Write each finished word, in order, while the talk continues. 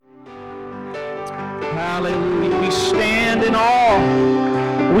Hallelujah. We stand in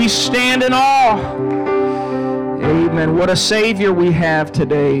awe. We stand in awe. Amen. What a Savior we have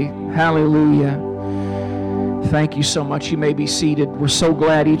today. Hallelujah. Thank you so much. You may be seated. We're so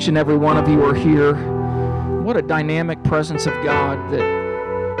glad each and every one of you are here. What a dynamic presence of God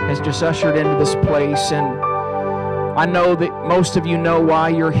that has just ushered into this place. And I know that most of you know why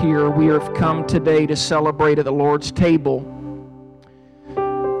you're here. We have come today to celebrate at the Lord's table.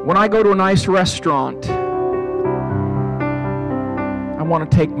 When I go to a nice restaurant, I want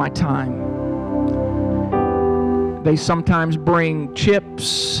to take my time. They sometimes bring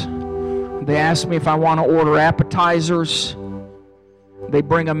chips. They ask me if I want to order appetizers. They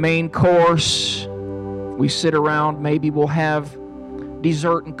bring a main course. We sit around, maybe we'll have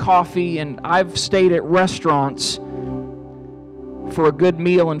dessert and coffee. And I've stayed at restaurants for a good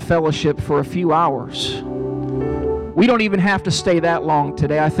meal and fellowship for a few hours. We don't even have to stay that long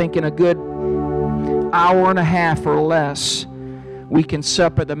today. I think in a good hour and a half or less, we can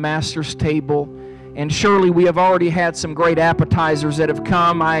sup at the Master's table. And surely we have already had some great appetizers that have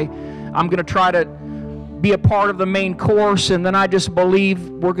come. I'm going to try to be a part of the main course, and then I just believe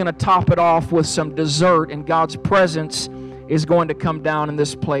we're going to top it off with some dessert, and God's presence is going to come down in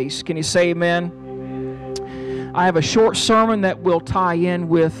this place. Can you say amen? I have a short sermon that will tie in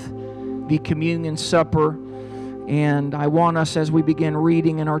with the communion supper, and I want us, as we begin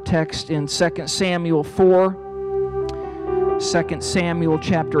reading in our text in 2 Samuel 4, 2 Samuel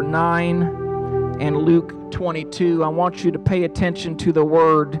chapter 9, and Luke 22, I want you to pay attention to the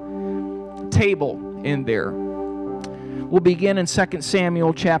word table in there. We'll begin in 2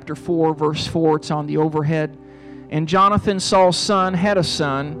 Samuel chapter 4, verse 4. It's on the overhead. And Jonathan, Saul's son, had a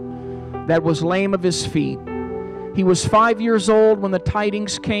son that was lame of his feet. He was 5 years old when the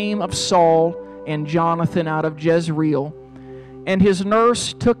tidings came of Saul and Jonathan out of Jezreel. And his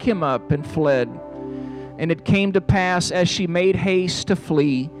nurse took him up and fled. And it came to pass, as she made haste to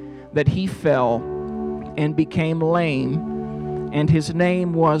flee, that he fell and became lame, and his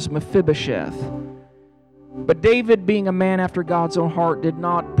name was Mephibosheth. But David, being a man after God's own heart, did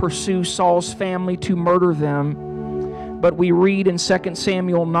not pursue Saul's family to murder them. But we read in 2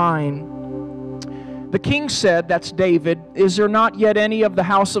 Samuel 9, the king said, that's David, "Is there not yet any of the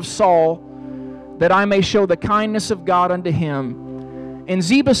house of Saul, that I may show the kindness of God unto him?" And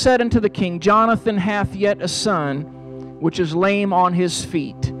Ziba said unto the king, "Jonathan hath yet a son, which is lame on his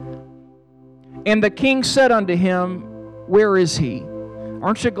feet." And the king said unto him, "Where is he?"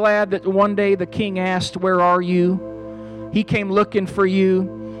 Aren't you glad that one day the king asked, "Where are you?" He came looking for you.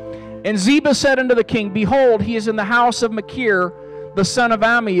 And Ziba said unto the king, "Behold, he is in the house of Machir, the son of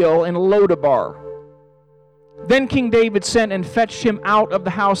Ammiel, in Lodabar." Then King David sent and fetched him out of the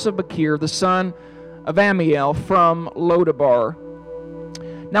house of Machir, the son of Ammiel, from Lodabar.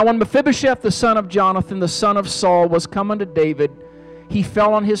 Now when Mephibosheth, the son of Jonathan, the son of Saul, was come unto David, he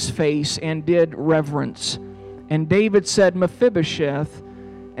fell on his face and did reverence. And David said, "Mephibosheth,"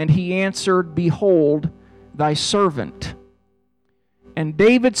 and he answered, "Behold, thy servant." And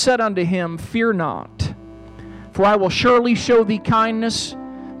David said unto him, "Fear not, for I will surely show thee kindness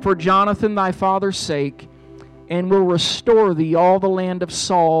for Jonathan thy father's sake, and will restore thee all the land of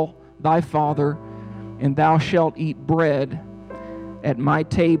Saul thy father, and thou shalt eat bread at my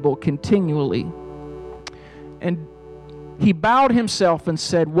table continually." And he bowed himself and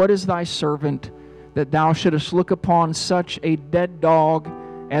said, "What is thy servant, that thou shouldest look upon such a dead dog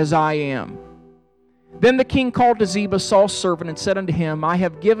as I am?" Then the king called to Ziba, Saul's servant, and said unto him, "I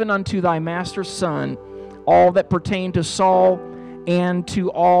have given unto thy master's son all that pertained to Saul and to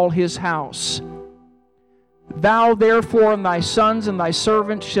all his house. Thou therefore and thy sons and thy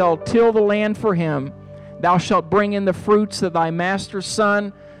servants shall till the land for him. Thou shalt bring in the fruits, that thy master's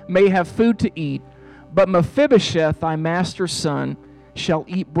son may have food to eat. But Mephibosheth, thy master's son, shall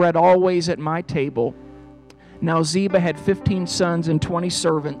eat bread always at my table." Now Ziba had 15 sons and 20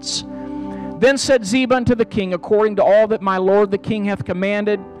 servants. Then said Ziba unto the king, "According to all that my lord the king hath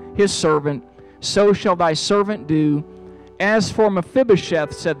commanded his servant, so shall thy servant do. As for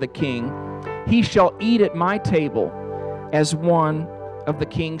Mephibosheth," said the king, "he shall eat at my table as one of the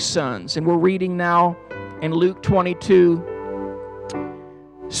king's sons." And we're reading now in Luke 22,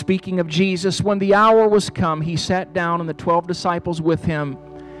 speaking of Jesus. "When the hour was come, he sat down, and the 12 disciples with him.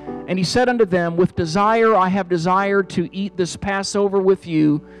 And he said unto them, With desire I have desired to eat this Passover with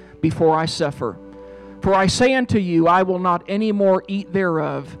you before I suffer. For I say unto you, I will not any more eat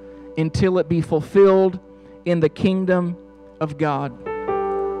thereof until it be fulfilled in the kingdom of God.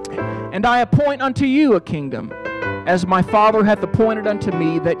 And I appoint unto you a kingdom, as my Father hath appointed unto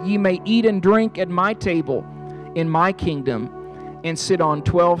me, that ye may eat and drink at my table in my kingdom, and sit on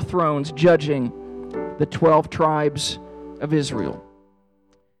 12 thrones, judging the 12 tribes of Israel.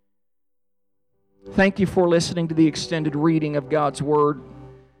 Thank you for listening to the extended reading of God's Word.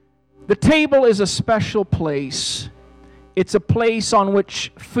 The table is a special place. It's a place on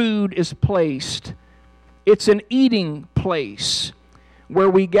which food is placed. It's an eating place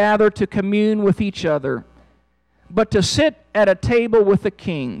where we gather to commune with each other. But to sit at a table with a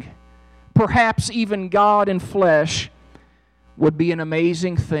king, perhaps even God in flesh, would be an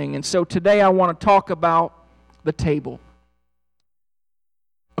amazing thing. And so today I want to talk about the table.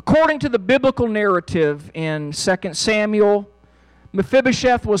 According to the biblical narrative in 2 Samuel,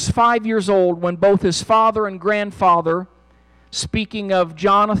 Mephibosheth was 5 years old when both his father and grandfather, speaking of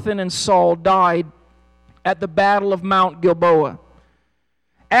Jonathan and Saul, died at the Battle of Mount Gilboa.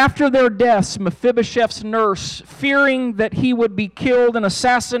 After their deaths, Mephibosheth's nurse, fearing that he would be killed and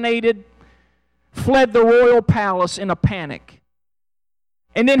assassinated, fled the royal palace in a panic.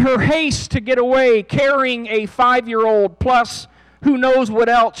 And in her haste to get away, carrying a 5-year-old, plus who knows what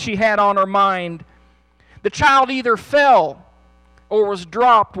else she had on her mind, the child either fell or was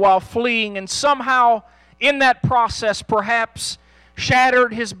dropped while fleeing, and somehow in that process perhaps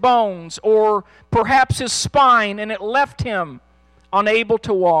shattered his bones or perhaps his spine, and it left him unable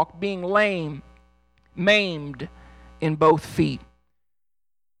to walk, being lame, maimed in both feet.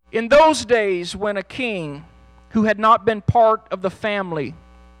 In those days, when a king who had not been part of the family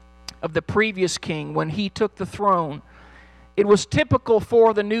of the previous king, when he took the throne, it was typical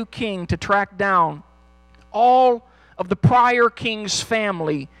for the new king to track down all of the prior king's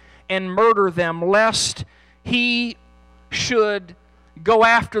family and murder them, lest he should go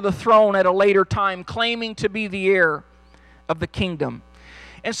after the throne at a later time, claiming to be the heir of the kingdom.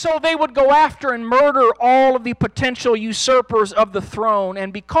 And so they would go after and murder all of the potential usurpers of the throne.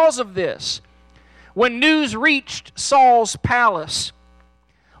 And because of this, when news reached Saul's palace,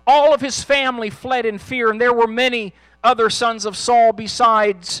 all of his family fled in fear, and there were many other sons of Saul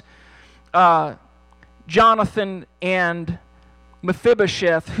besides Jonathan and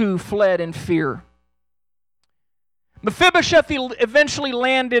Mephibosheth who fled in fear. Mephibosheth eventually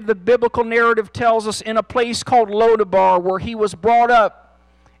landed, the biblical narrative tells us, in a place called Lodabar, where he was brought up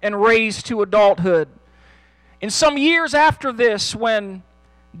and raised to adulthood. And some years after this, when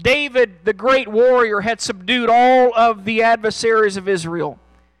David, the great warrior, had subdued all of the adversaries of Israel,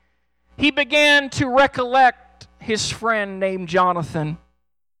 he began to recollect his friend named Jonathan.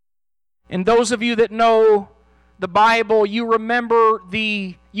 And those of you that know the Bible, you remember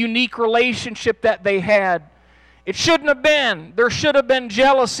the unique relationship that they had. It shouldn't have been. There should have been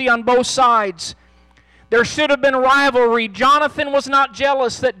jealousy on both sides. There should have been rivalry. Jonathan was not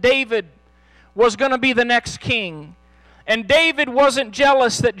jealous that David was going to be the next king. And David wasn't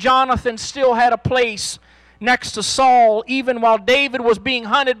jealous that Jonathan still had a place next to Saul, even while David was being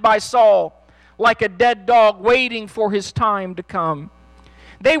hunted by Saul like a dead dog waiting for his time to come.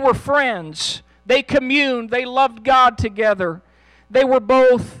 They were friends. They communed. They loved God together. They were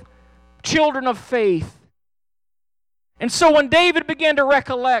both children of faith. And so when David began to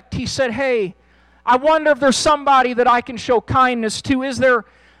recollect, he said, hey, I wonder if there's somebody that I can show kindness to. Is there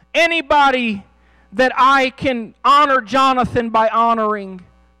anybody that I can honor Jonathan by honoring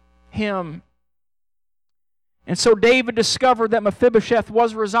him? And so David discovered that Mephibosheth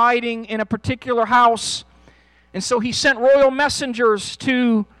was residing in a particular house. And so he sent royal messengers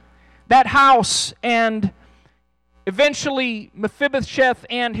to that house, and eventually Mephibosheth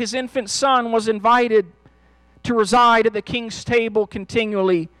and his infant son was invited to reside at the king's table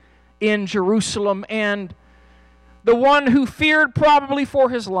continually in Jerusalem. And the one who feared probably for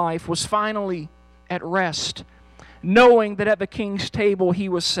his life was finally at rest, knowing that at the king's table he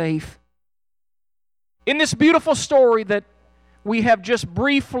was safe. In this beautiful story that we have just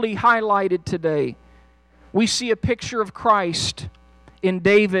briefly highlighted today, we see a picture of Christ in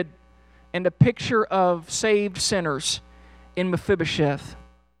David and a picture of saved sinners in Mephibosheth.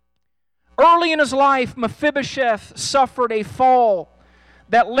 Early in his life, Mephibosheth suffered a fall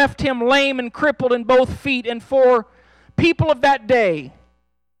that left him lame and crippled in both feet. And for people of that day,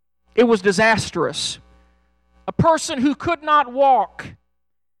 it was disastrous. A person who could not walk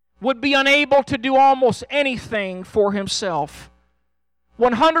would be unable to do almost anything for himself.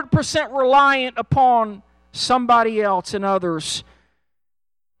 100% reliant upon somebody else and others.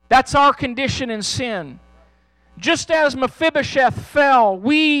 That's our condition in sin. Just as Mephibosheth fell,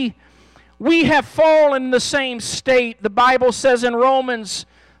 we have fallen in the same state. The Bible says in Romans,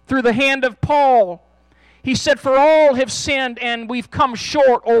 through the hand of Paul, he said, for all have sinned and we've come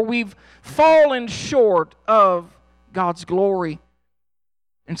short, or we've fallen short of God's glory.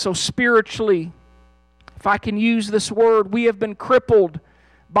 And so spiritually, if I can use this word, we have been crippled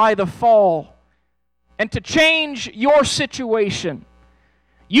by the fall. and to change your situation.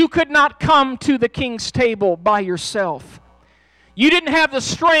 You could not come to the king's table by yourself. You didn't have the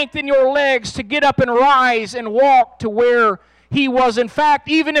strength in your legs to get up and rise and walk to where he was. In fact,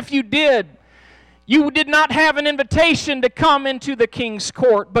 even if you did not have an invitation to come into the king's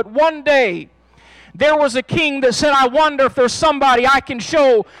court. But one day, there was a king that said, I wonder if there's somebody I can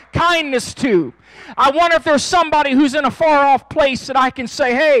show kindness to. I wonder if there's somebody who's in a far-off place that I can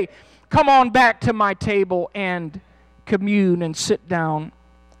say, hey, come on back to my table and commune and sit down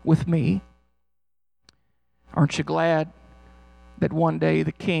with me. Aren't you glad that one day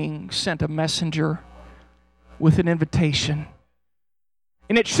the king sent a messenger with an invitation?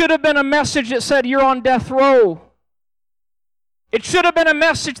 And it should have been a message that said, you're on death row. It should have been a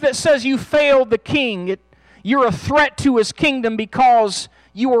message that says you failed the king. You're a threat to his kingdom because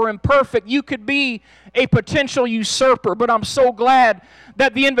you are imperfect. You could be a potential usurper. But I'm so glad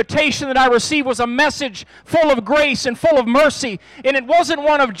that the invitation that I received was a message full of grace and full of mercy. And it wasn't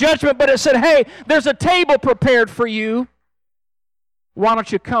one of judgment, but it said, hey, there's a table prepared for you. Why don't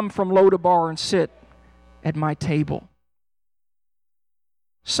you come from Lodabar and sit at my table?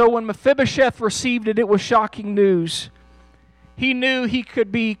 So when Mephibosheth received it, it was shocking news. He knew he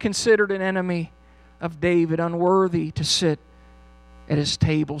could be considered an enemy of David, unworthy to sit at his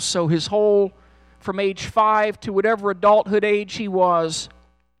table. So his whole, from age 5 to whatever adulthood age he was,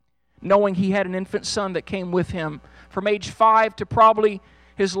 knowing he had an infant son that came with him, from age 5 to probably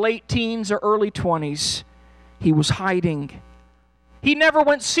his late teens or early 20s, he was hiding. He never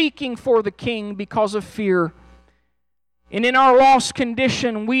went seeking for the king because of fear. And in our lost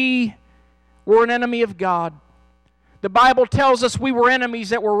condition, we were an enemy of God. The Bible tells us we were enemies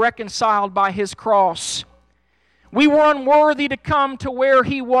that were reconciled by His cross. We were unworthy to come to where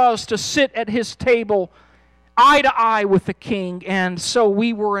He was, to sit at His table, eye to eye with the King. And so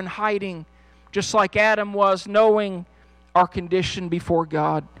we were in hiding, just like Adam was, knowing our condition before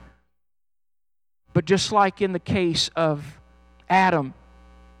God. But just like in the case of Adam,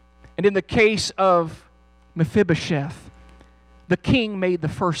 and in the case of Mephibosheth, the king made the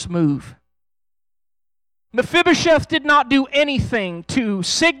first move. Mephibosheth did not do anything to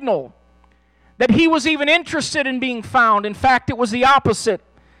signal that he was even interested in being found. In fact, it was the opposite.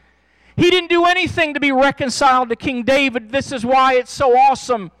 He didn't do anything to be reconciled to King David. This is why it's so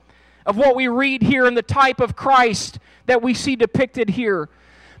awesome of what we read here in the type of Christ that we see depicted here.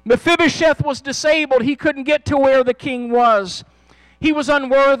 Mephibosheth was disabled. He couldn't get to where the king was. He was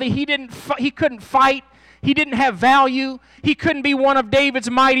unworthy. He couldn't fight. He didn't have value. He couldn't be one of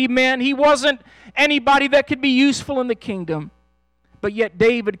David's mighty men. He wasn't anybody that could be useful in the kingdom. But yet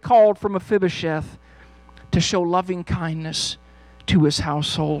David called for Mephibosheth to show loving kindness to his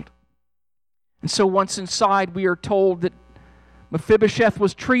household. And so once inside, we are told that Mephibosheth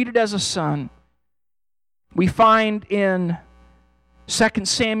was treated as a son. We find in 2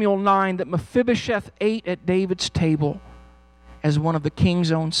 Samuel 9 that Mephibosheth ate at David's table as one of the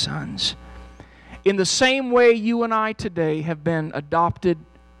king's own sons. In the same way you and I today have been adopted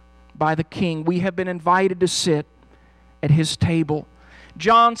by the king, we have been invited to sit at his table.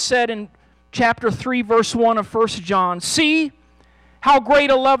 John said in chapter 3, verse 1 of 1 John, "See how great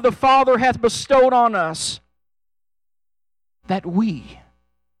a love the Father hath bestowed on us, that we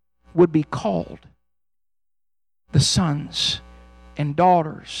would be called the sons and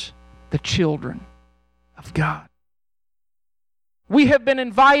daughters, the children of God." We have been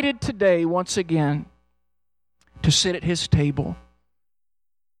invited today, once again, to sit at his table.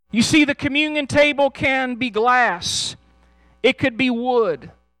 You see, the communion table can be glass. It could be wood.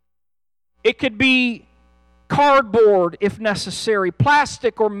 It could be cardboard, if necessary,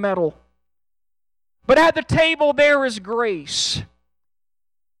 plastic or metal. But at the table there is grace.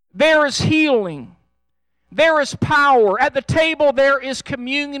 There is healing. There is power. At the table there is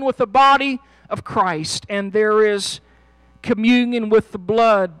communion with the body of Christ, and there is communion with the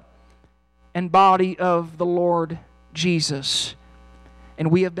blood and body of the Lord Jesus.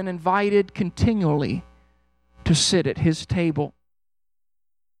 And we have been invited continually to sit at his table.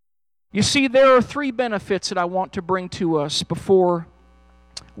 You see, there are 3 benefits that I want to bring to us before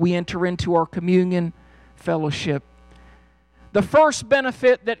we enter into our communion fellowship. The first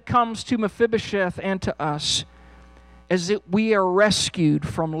benefit that comes to Mephibosheth and to us is that we are rescued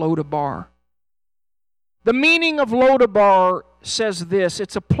from Lodabar. The meaning of Lodabar says this: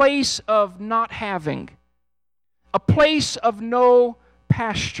 it's a place of not having, a place of no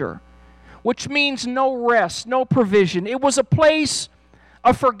pasture, which means no rest, no provision. It was a place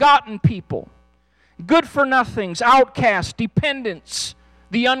of forgotten people, good-for-nothings, outcasts, dependents,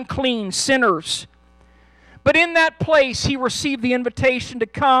 the unclean, sinners. But in that place, he received the invitation to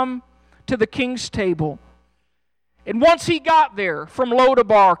come to the king's table. And once he got there from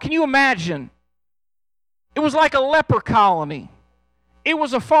Lodabar, can you imagine? It was like a leper colony. It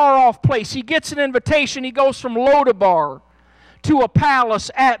was a far-off place. He gets an invitation. He goes from Lodabar to a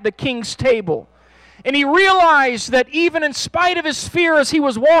palace at the king's table. And he realized that even in spite of his fear as he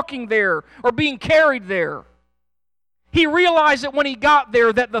was walking there or being carried there, he realized that when he got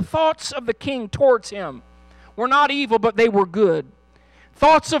there that the thoughts of the king towards him were not evil, but they were good.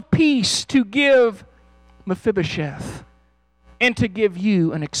 Thoughts of peace to give Mephibosheth and to give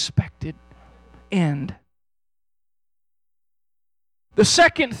you an expected end. The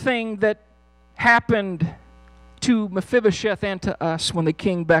second thing that happened to Mephibosheth and to us when the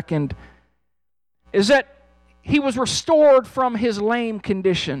king beckoned is that he was restored from his lame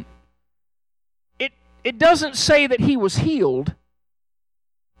condition. It doesn't say that he was healed,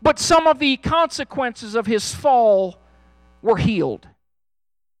 but some of the consequences of his fall were healed.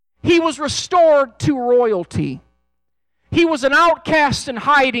 He was restored to royalty. He was an outcast in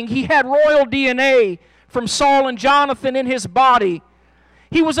hiding. He had royal DNA from Saul and Jonathan in his body.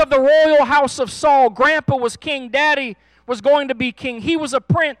 He was of the royal house of Saul. Grandpa was king. Daddy was going to be king. He was a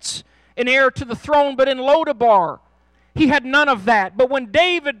prince, an heir to the throne, but in Lodabar, he had none of that. But when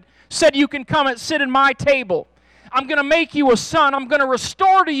David said, you can come and sit at my table, I'm going to make you a son. I'm going to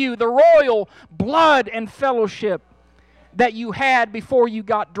restore to you the royal blood and fellowship that you had before you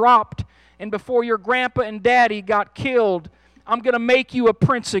got dropped and before your grandpa and daddy got killed. I'm going to make you a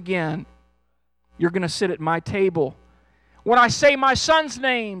prince again. You're going to sit at my table. When I say my son's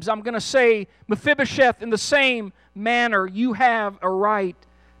names, I'm going to say Mephibosheth in the same manner. You have a right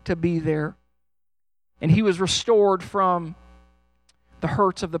to be there. And he was restored from the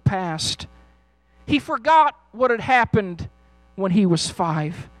hurts of the past. He forgot what had happened when he was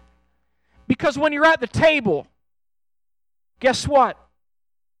 5. Because when you're at the table, guess what?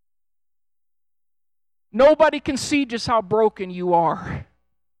 Nobody can see just how broken you are.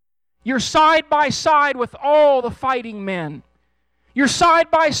 You're side by side with all the fighting men. You're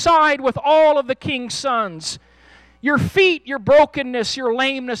side by side with all of the king's sons. Your feet, your brokenness, your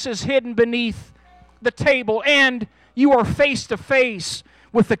lameness is hidden beneath the table, and you are face to face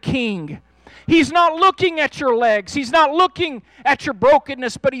with the king. He's not looking at your legs. He's not looking at your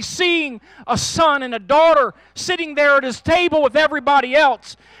brokenness, but he's seeing a son and a daughter sitting there at his table with everybody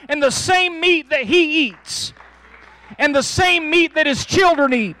else, and the same meat that he eats, and the same meat that his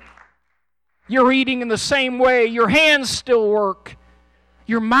children eat. You're eating in the same way. Your hands still work.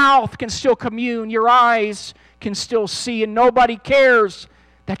 Your mouth can still commune. Your eyes can still see, and nobody cares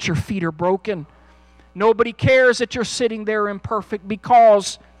that your feet are broken. Nobody cares that you're sitting there imperfect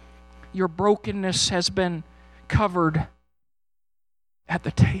because your brokenness has been covered at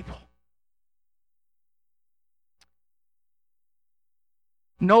the table.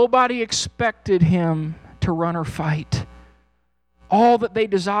 Nobody expected him to run or fight. All that they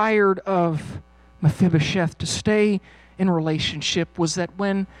desired of Mephibosheth to stay in relationship was that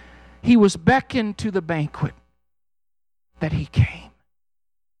when he was beckoned to the banquet, that he came.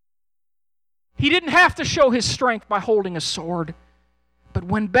 He didn't have to show his strength by holding a sword. But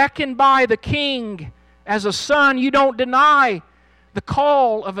when beckoned by the king as a son, you don't deny the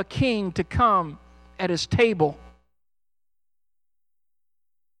call of a king to come at his table.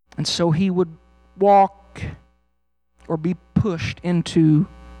 And so he would walk or be pushed into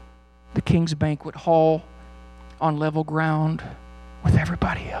the king's banquet hall on level ground with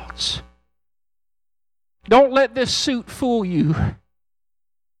everybody else. Don't let this suit fool you.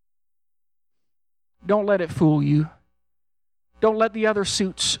 Don't let it fool you. Don't let the other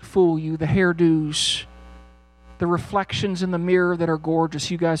suits fool you, the hairdos, the reflections in the mirror that are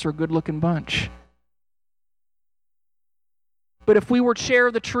gorgeous. You guys are a good-looking bunch. But if we were to share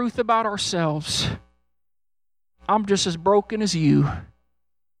the truth about ourselves, I'm just as broken as you,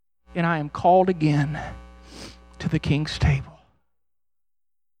 and I am called again to the king's table.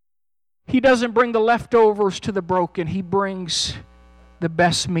 He doesn't bring the leftovers to the broken. He brings the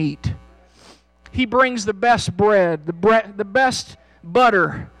best meat. He brings the best bread, the best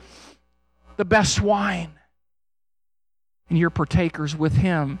butter, the best wine. And you're partakers with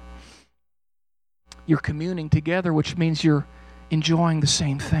him. You're communing together, which means you're enjoying the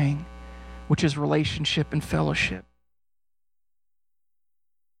same thing, which is relationship and fellowship.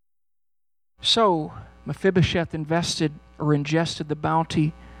 So, Mephibosheth ingested the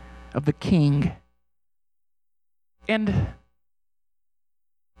bounty of the king. And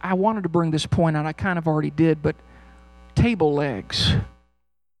I wanted to bring this point out. I kind of already did, but table legs.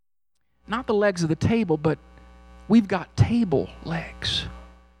 Not the legs of the table, but we've got table legs,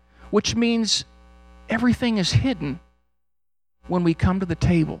 which means everything is hidden when we come to the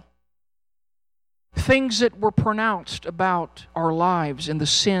table. things that were pronounced about our lives and the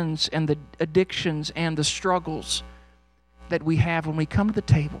sins and the addictions and the struggles that we have when we come to the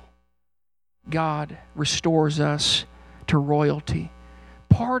table. God restores us to royalty.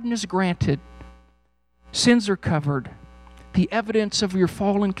 Pardon is granted. Sins are covered. The evidence of your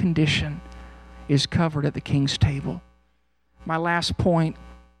fallen condition is covered at the King's table. My last point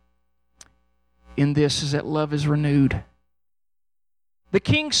in this is that love is renewed. The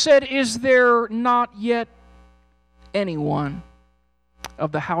King said, "Is there not yet anyone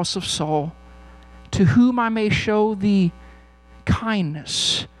of the house of Saul to whom I may show the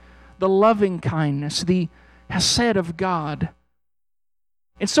kindness, the loving kindness, the hesed of God?"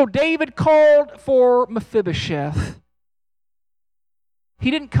 And so David called for Mephibosheth. He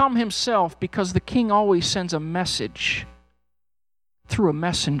didn't come himself because the king always sends a message through a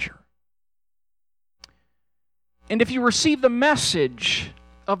messenger. And if you receive the message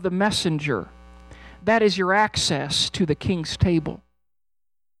of the messenger, that is your access to the king's table.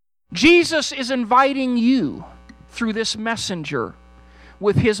 Jesus is inviting you through this messenger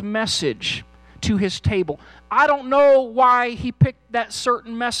with his message to his table. I don't know why he picked that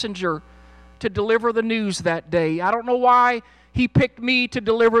certain messenger to deliver the news that day. I don't know why he picked me to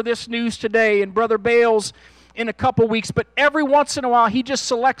deliver this news today and Brother Bales in a couple weeks, but every once in a while he just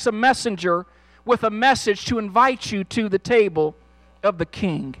selects a messenger with a message to invite you to the table of the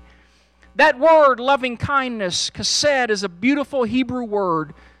king. That word, loving kindness, chesed, is a beautiful Hebrew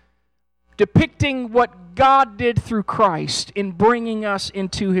word depicting what God did through Christ in bringing us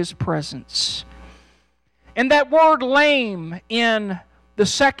into his presence. And that word lame in the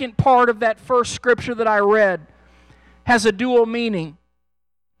second part of that first scripture that I read has a dual meaning.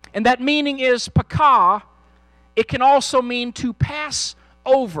 And that meaning is pakah. It can also mean to pass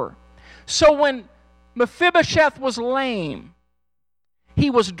over. So when Mephibosheth was lame, he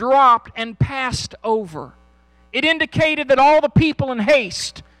was dropped and passed over. It indicated that all the people in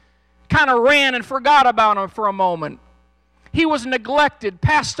haste kind of ran and forgot about him for a moment. He was neglected,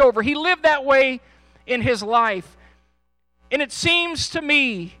 passed over. He lived that way in his life. And it seems to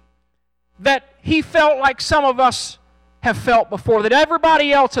me that he felt like some of us have felt before, that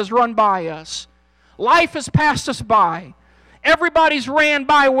everybody else has run by us. Life has passed us by. Everybody's ran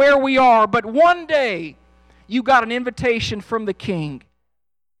by where we are, but one day you got an invitation from the king,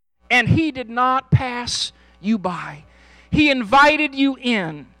 and he did not pass you by. He invited you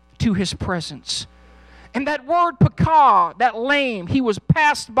in to his presence. And that word pakah, that lame, he was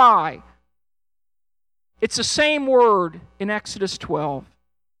passed by. It's the same word in Exodus 12.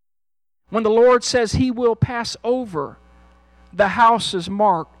 When the Lord says he will pass over the houses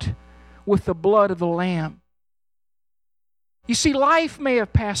marked with the blood of the Lamb. You see, life may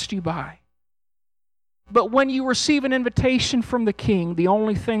have passed you by, but when you receive an invitation from the king, the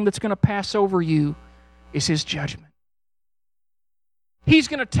only thing that's going to pass over you is his judgment. He's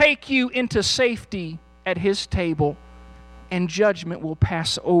going to take you into safety at his table, and judgment will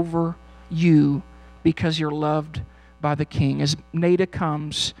pass over you because you're loved by the king. As Nada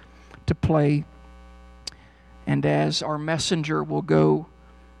comes to play, and as our messenger will go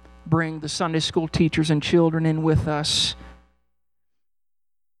bring the Sunday school teachers and children in with us,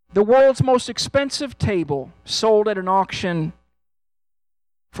 the world's most expensive table sold at an auction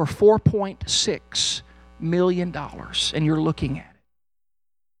for $4.6 million, and you're looking at it.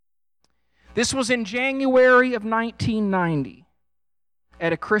 This was in January of 1990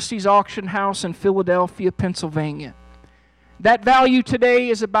 at a Christie's auction house in Philadelphia, Pennsylvania. That value today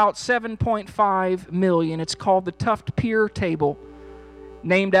is about $7.5 million. It's called the Tuft Pier table,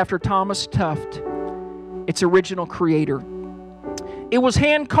 named after Thomas Tuft, its original creator. It was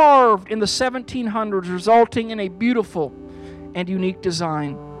hand-carved in the 1700s, resulting in a beautiful and unique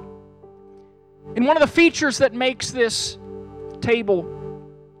design. And one of the features that makes this table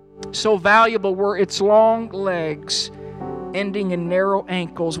so valuable were its long legs, ending in narrow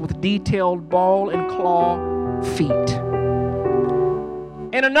ankles with detailed ball and claw feet.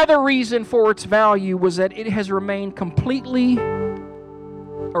 And another reason for its value was that it has remained completely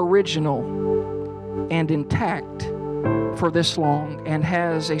original and intact for this long, and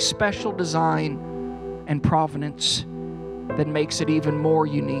has a special design and provenance that makes it even more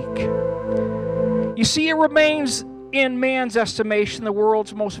unique. You see, it remains, in man's estimation, the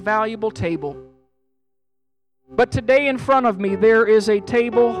world's most valuable table. But today in front of me, there is a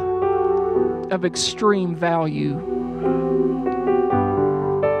table of extreme value,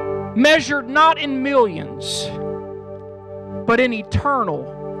 measured not in millions, but in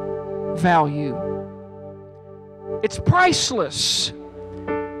eternal value. It's priceless,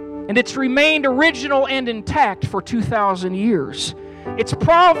 and it's remained original and intact for 2,000 years. its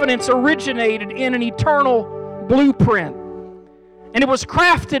provenance originated in an eternal blueprint. And it was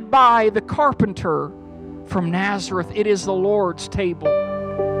crafted by the carpenter from Nazareth. It is the Lord's table.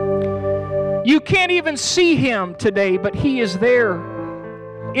 You can't even see Him today, but He is there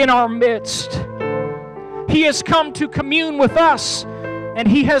in our midst. He has come to commune with us, and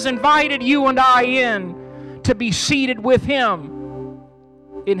He has invited you and I in to be seated with Him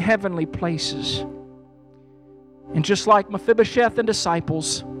in heavenly places. And just like Mephibosheth and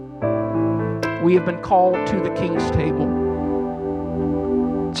disciples, we have been called to the King's table.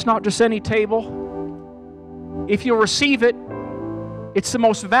 It's not just any table. If you'll receive it, it's the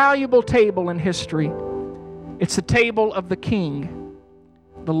most valuable table in history. It's the table of the King,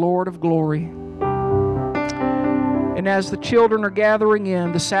 the Lord of glory. And as the children are gathering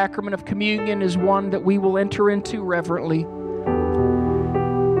in, the sacrament of communion is one that we will enter into reverently.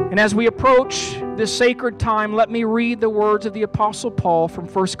 And as we approach this sacred time, let me read the words of the Apostle Paul from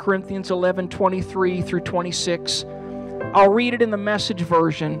 1 Corinthians 11:23 through 26. I'll read it in the Message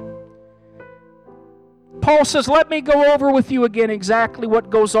version. Paul says, "Let me go over with you again exactly what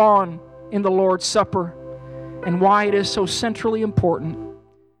goes on in the Lord's Supper and why it is so centrally important.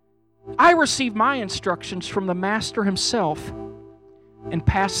 I received my instructions from the Master Himself and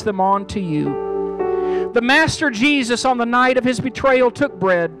passed them on to you. The Master Jesus, on the night of His betrayal, took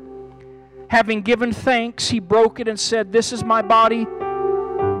bread. Having given thanks, He broke it and said, 'This is my body,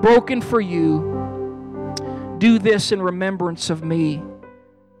 broken for you. Do this in remembrance of me.'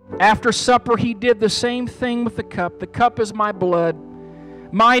 After supper, He did the same thing with the cup. 'The cup is my blood,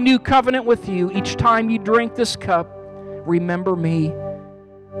 my new covenant with you. Each time you drink this cup, remember me.'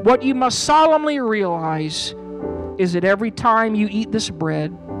 What you must solemnly realize is that every time you eat this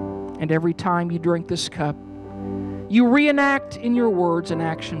bread and every time you drink this cup, you reenact in your words and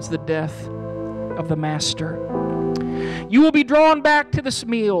actions the death of the Master. You will be drawn back to this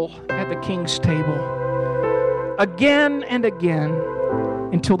meal at the King's table again and again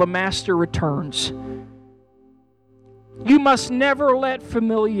until the Master returns. You must never let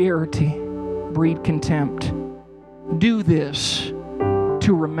familiarity breed contempt. Do this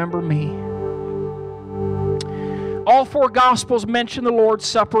to remember me." All four Gospels mention the Lord's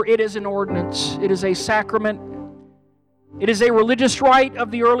Supper. It is an ordinance. It is a sacrament. It is a religious rite of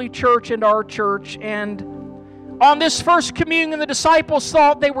the early church and our church. And on this first communion, the disciples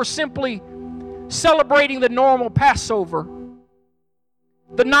thought they were simply celebrating the normal Passover.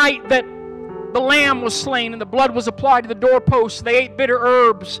 The night that the lamb was slain and the blood was applied to the doorposts, they ate bitter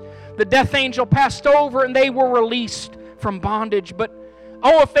herbs. The death angel passed over and they were released from bondage. But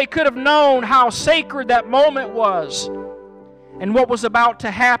oh, if they could have known how sacred that moment was and what was about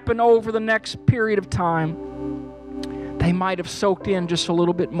to happen over the next period of time, they might have soaked in just a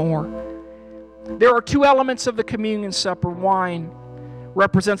little bit more. There are two elements of the communion supper. Wine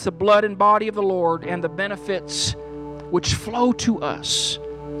represents the blood and body of the Lord and the benefits which flow to us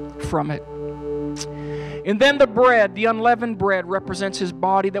from it. And then the bread, the unleavened bread, represents His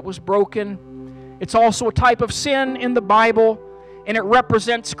body that was broken. It's also a type of sin in the Bible, and it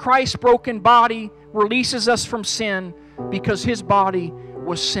represents Christ's broken body, releases us from sin because His body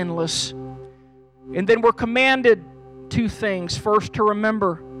was sinless. And then we're commanded two things. First, to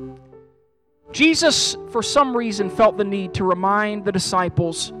remember. Jesus, for some reason, felt the need to remind the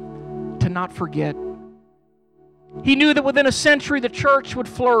disciples to not forget. He knew that within a century the church would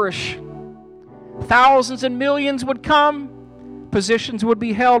flourish. Thousands and millions would come. Positions would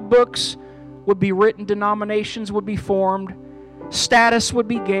be held. Books would be written. Denominations would be formed. Status would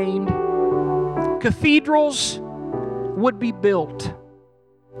be gained. Cathedrals would be built.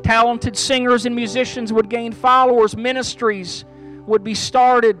 Talented singers and musicians would gain followers. Ministries would be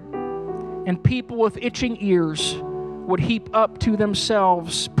started. And people with itching ears would heap up to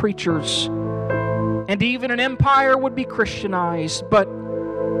themselves preachers. And even an empire would be Christianized. But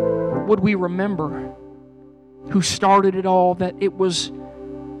would we remember who started it all? That it was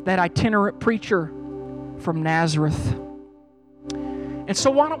that itinerant preacher from Nazareth. And so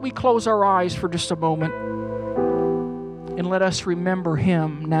why don't we close our eyes for just a moment and let us remember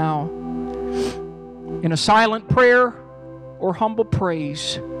Him now. In a silent prayer or humble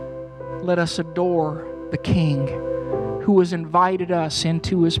praise, let us adore the King who has invited us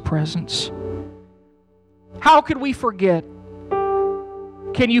into His presence. How could we forget?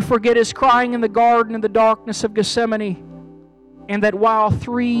 Can you forget His crying in the garden in the darkness of Gethsemane? And that while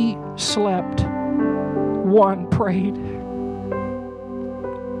 3 slept, 1 prayed.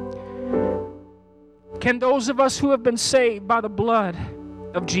 Can those of us who have been saved by the blood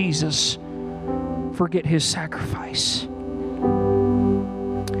of Jesus forget His sacrifice?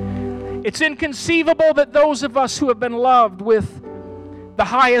 It's inconceivable that those of us who have been loved with the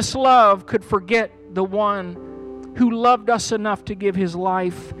highest love could forget the one who loved us enough to give his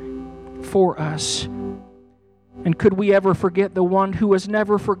life for us? And could we ever forget the one who has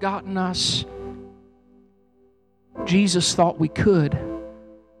never forgotten us? Jesus thought we could.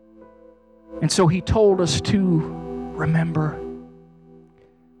 And so he told us to remember.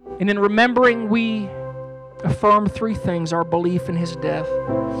 And in remembering, we affirm three things: our belief in his death,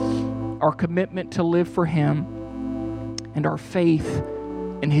 our commitment to live for him, and our faith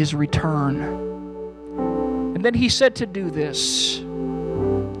in his return. And then he said to do this.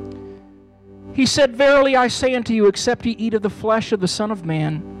 He said, "Verily I say unto you, except ye eat of the flesh of the Son of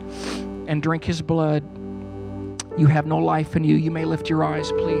Man and drink his blood, you have no life in you." You may lift your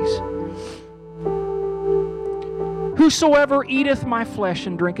eyes, please. "Whosoever eateth my flesh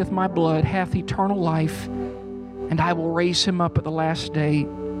and drinketh my blood hath eternal life, and I will raise him up at the last day."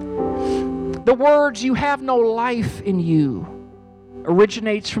 The words, "you have no life in you,"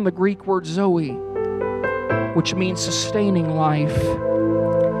 originates from the Greek word zoe, which means sustaining life.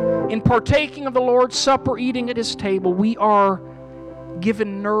 In partaking of the Lord's Supper, eating at his table, we are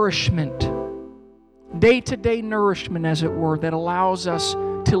given nourishment, day-to-day nourishment, as it were, that allows us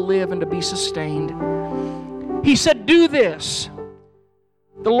to live and to be sustained. He said, "Do this."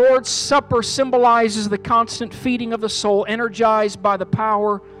 The Lord's Supper symbolizes the constant feeding of the soul, energized by the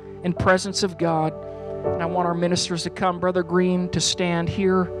power and presence of God. And I want our ministers to come. Brother Green to stand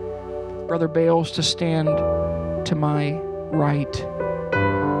here. Brother Bales to stand to my right.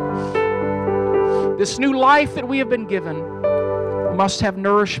 This new life that we have been given must have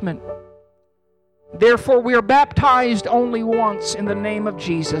nourishment. Therefore, we are baptized only once in the name of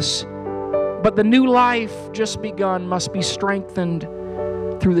Jesus. But the new life just begun must be strengthened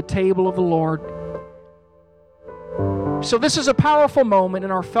through the table of the Lord. So this is a powerful moment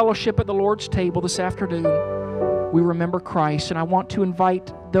in our fellowship at the Lord's table this afternoon. We remember Christ, and I want to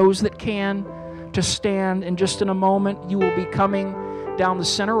invite those that can to stand. And just in a moment, you will be coming down the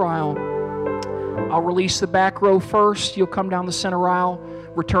center aisle. I'll release the back row first. You'll come down the center aisle,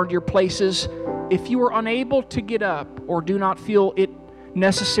 return to your places. If you are unable to get up or do not feel it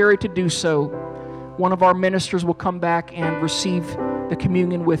necessary to do so, one of our ministers will come back and receive the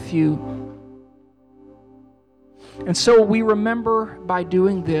communion with you. And so we remember by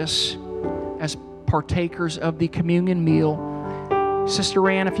doing this as partakers of the communion meal. Sister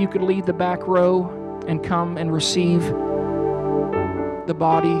Ann, if you could lead the back row and come and receive the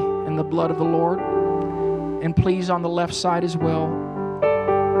body and the blood of the Lord. And please on the left side as well.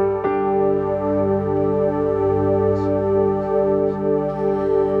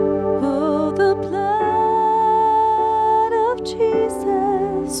 Oh, the blood of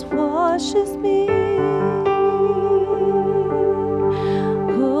Jesus washes me.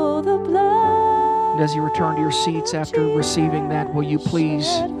 Oh, the blood. And as you return to your seats after receiving that, will you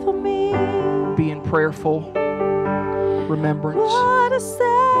please be in prayerful remembrance? What a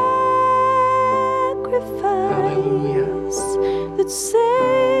Hallelujah. sacrifice that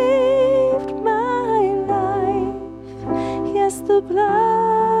saved my life. Yes, the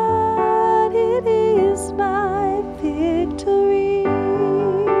blood, it is my victory.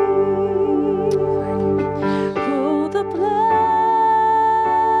 Oh, the blood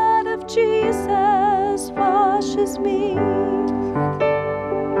of Jesus washes me.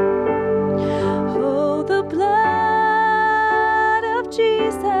 Oh, the blood of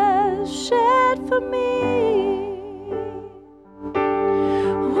Jesus shed for me.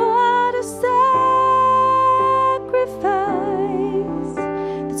 What a sacrifice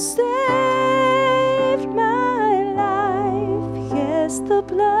that saved my life. Yes, the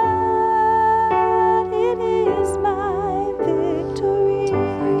blood, it is my victory.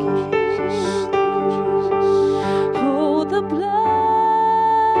 Oh, the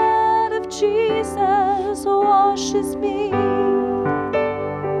blood of Jesus washes me.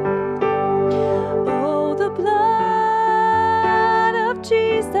 Oh, the blood of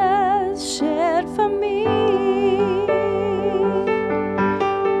Jesus shed for me.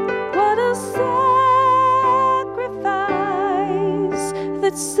 What a sacrifice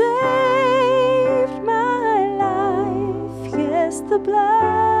that saved my life. Yes, the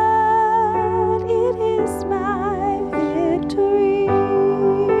blood, it is my victory.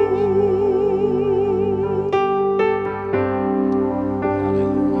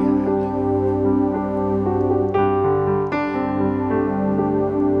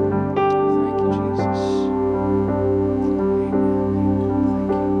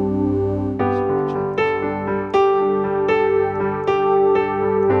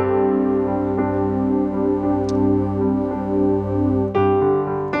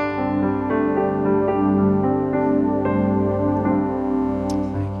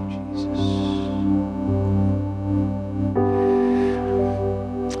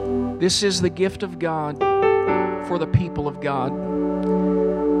 This is the gift of God for the people of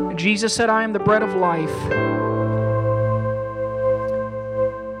God. Jesus said, I am the bread of life.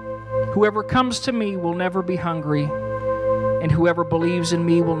 Whoever comes to me will never be hungry, and whoever believes in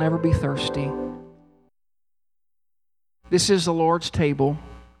me will never be thirsty. This is the Lord's table.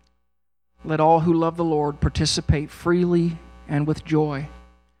 Let all who love the Lord participate freely and with joy.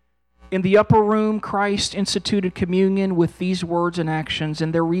 In the upper room, Christ instituted communion with these words and actions.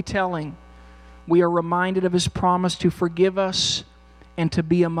 In their retelling, we are reminded of His promise to forgive us and to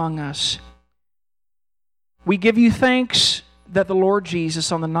be among us. We give you thanks that the Lord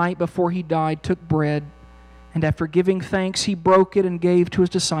Jesus, on the night before He died, took bread, and after giving thanks, He broke it and gave to His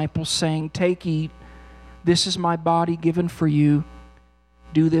disciples, saying, Take, eat. This is my body given for you.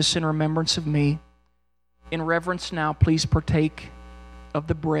 Do this in remembrance of me. In reverence now, please partake of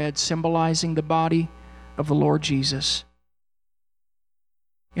the bread, symbolizing the body of the Lord Jesus.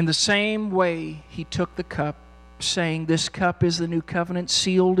 In the same way, He took the cup, saying, This cup is the new covenant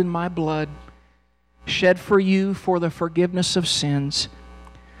sealed in my blood, shed for you for the forgiveness of sins.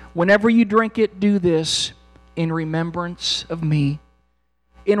 Whenever you drink it, do this in remembrance of me.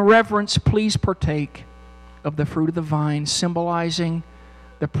 In reverence, please partake of the fruit of the vine, symbolizing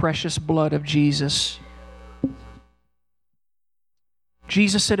the precious blood of Jesus.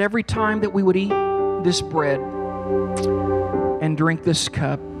 Jesus said every time that we would eat this bread and drink this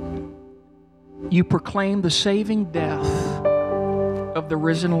cup, you proclaim the saving death of the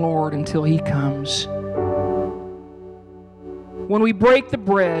risen Lord until He comes. When we break the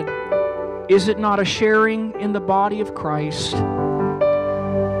bread, is it not a sharing in the body of Christ?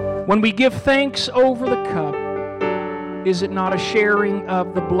 When we give thanks over the cup, is it not a sharing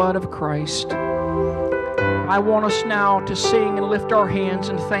of the blood of Christ? I want us now to sing and lift our hands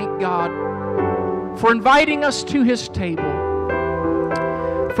and thank God for inviting us to His table,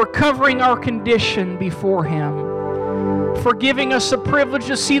 for covering our condition before Him, for giving us the privilege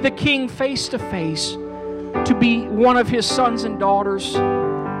to see the King face to face, to be one of His sons and daughters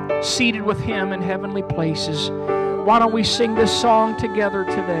seated with Him in heavenly places. Why don't we sing this song together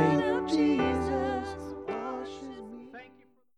today?